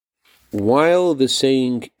While the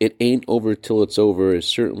saying, "it ain't over till it's over," is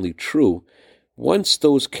certainly true, once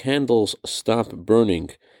those candles stop burning,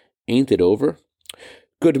 ain't it over?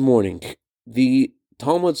 Good morning. The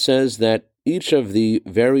Talmud says that each of the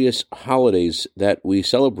various holidays that we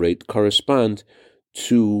celebrate correspond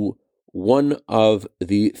to one of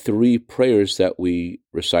the three prayers that we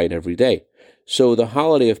recite every day. So the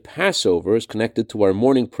holiday of Passover is connected to our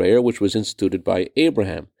morning prayer, which was instituted by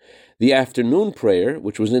Abraham. The afternoon prayer,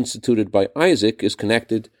 which was instituted by Isaac, is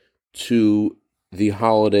connected to the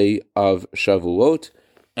holiday of Shavuot,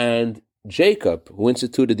 and Jacob, who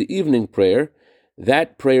instituted the evening prayer,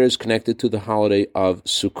 that prayer is connected to the holiday of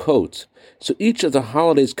Sukkot. So each of the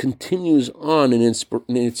holidays continues on in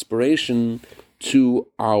inspiration to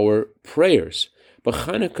our prayers. But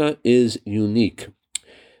Hanukkah is unique.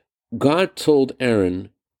 God told Aaron,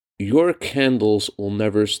 "Your candles will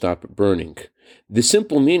never stop burning." The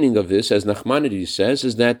simple meaning of this, as Nachmanides says,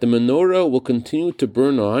 is that the menorah will continue to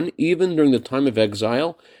burn on even during the time of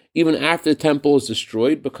exile, even after the temple is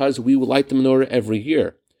destroyed, because we will light the menorah every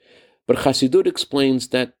year. But Chassidut explains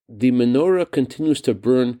that the menorah continues to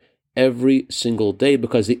burn every single day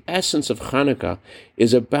because the essence of Hanukkah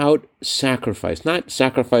is about sacrifice, not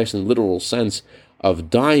sacrifice in the literal sense of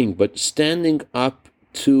dying, but standing up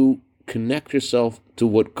to connect yourself to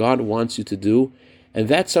what God wants you to do. And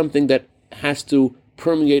that's something that has to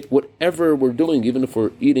permeate whatever we're doing, even if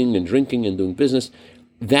we're eating and drinking and doing business.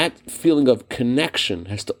 That feeling of connection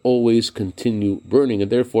has to always continue burning, and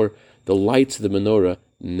therefore the lights of the menorah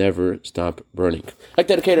never stop burning. I'd like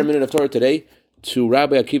to dedicate our minute of Torah today to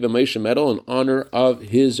Rabbi Akiva Moshe Medal in honor of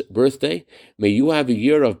his birthday. May you have a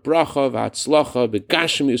year of bracha, v'atzlacha,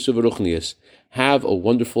 b'gashmius u'v'ruchnius. Have a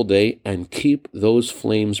wonderful day and keep those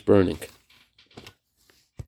flames burning.